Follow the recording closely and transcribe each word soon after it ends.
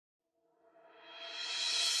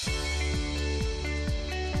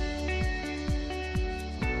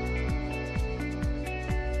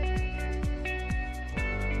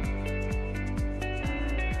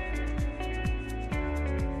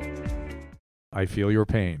I feel your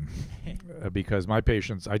pain because my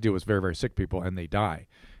patients, I deal with very, very sick people and they die.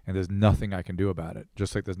 And there's nothing I can do about it,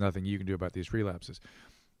 just like there's nothing you can do about these relapses.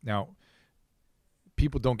 Now,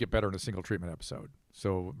 people don't get better in a single treatment episode.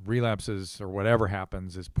 So relapses or whatever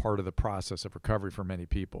happens is part of the process of recovery for many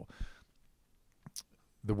people.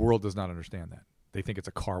 The world does not understand that. They think it's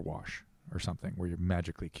a car wash or something where you're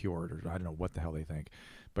magically cured, or I don't know what the hell they think.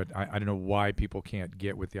 But I don't know why people can't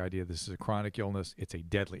get with the idea this is a chronic illness, it's a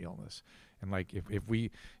deadly illness. And like if we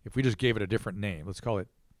just gave it a different name, let's call it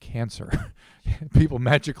cancer, people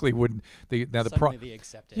magically wouldn't. They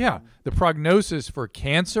accept it. Yeah, the prognosis for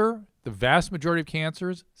cancer, the vast majority of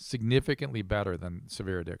cancers, significantly better than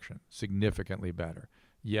severe addiction, significantly better.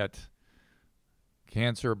 Yet,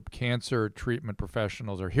 cancer treatment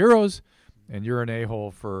professionals are heroes, and you're an a-hole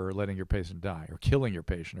for letting your patient die, or killing your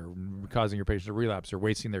patient, or causing your patient to relapse, or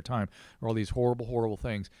wasting their time, or all these horrible, horrible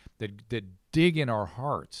things that dig in our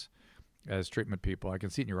hearts. As treatment people, I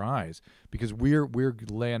can see it in your eyes, because we're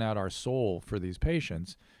laying out our soul for these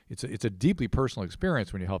patients. It's a deeply personal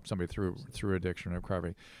experience when you help somebody through addiction and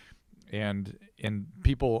recovery, and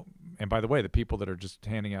people. And by the way, the people that are just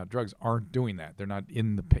handing out drugs aren't doing that. They're not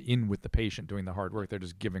in with the patient doing the hard work. They're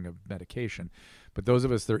just giving a medication. But those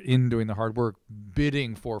of us that are in doing the hard work,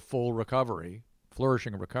 bidding for full recovery,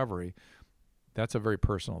 flourishing recovery, that's a very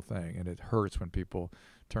personal thing, and it hurts when people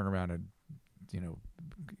turn around and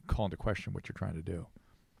call into question what you're trying to do.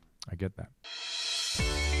 I get that.